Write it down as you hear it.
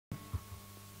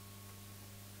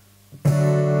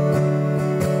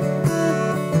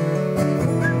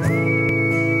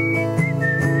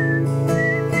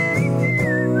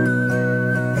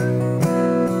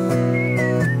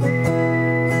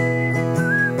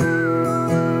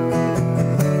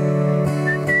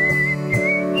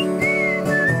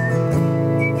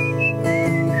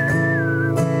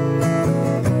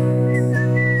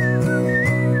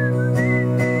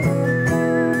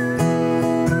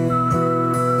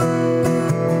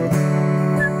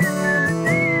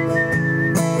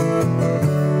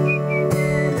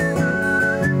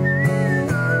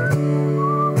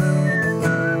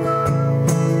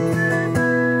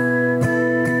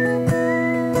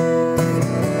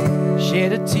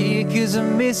Shed a tear 'cause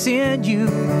I'm missing you.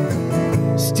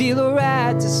 Still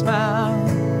alright to smile.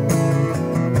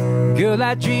 Girl,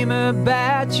 I dream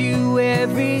about you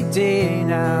every day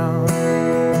now.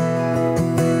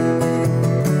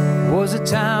 Was a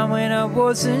time when I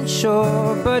wasn't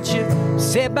sure, but you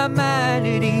set my mind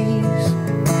at ease.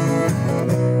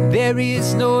 There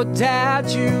is no doubt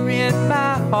you're in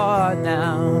my heart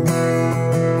now.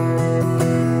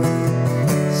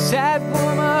 Sad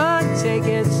woman, take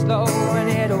it slow and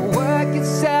it'll work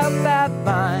itself out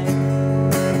fine.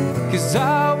 'Cause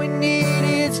all we need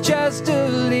is just a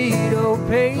little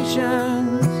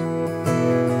patience.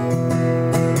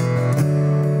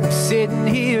 I'm sitting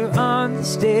here on the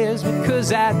stairs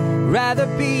because I'd rather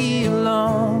be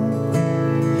alone.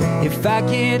 If I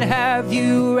can't have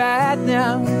you right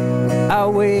now,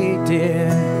 I'll wait, dear.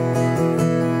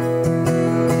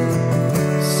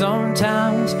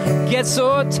 Sometimes I get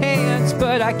so tense,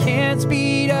 but I can't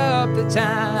speed up the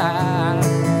time.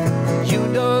 You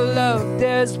know, love,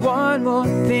 there's one more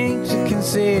thing to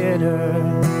consider.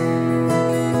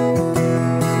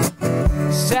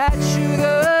 Sad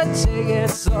sugar, take it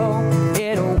slow,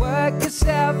 it'll work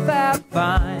itself out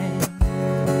fine.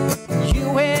 You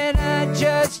and I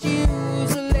just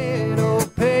use a little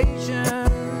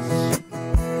patience.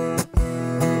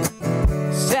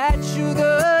 Sad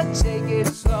sugar, take it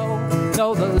slow,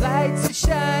 know the lights are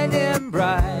shining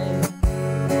bright.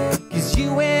 'Cause you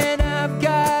and I've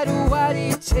got what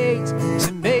it takes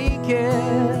to make it.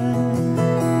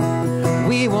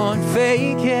 We won't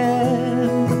fake it.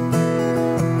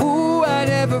 Ooh, I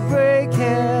never break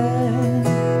it,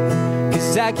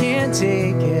 'cause I can't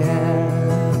take it.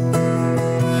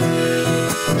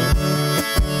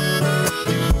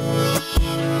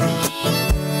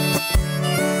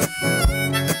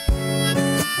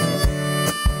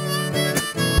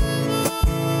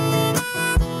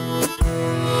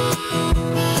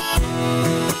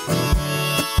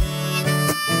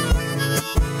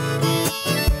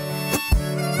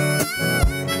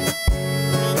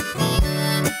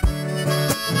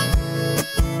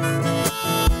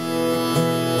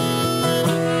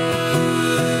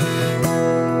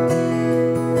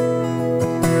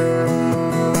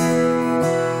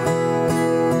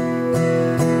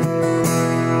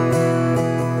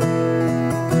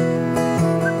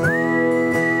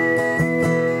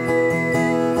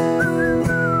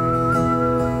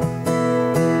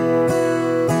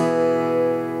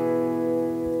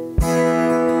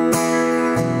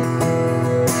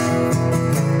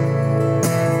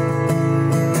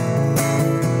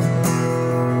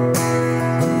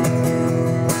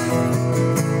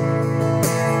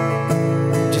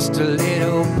 Just a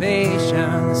little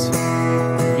patience,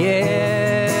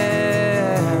 yeah.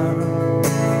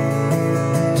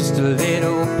 Just a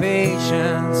little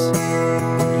patience,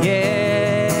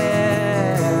 yeah.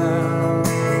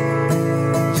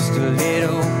 Just a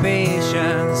little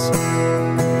patience,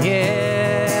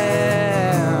 yeah.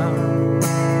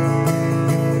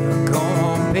 Come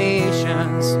on,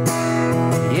 patience,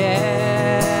 yeah.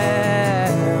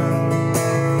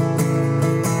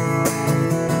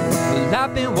 Well,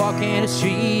 I've been walking the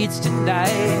streets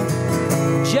tonight,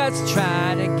 just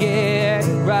trying to get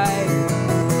it right.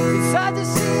 It's hard to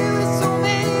see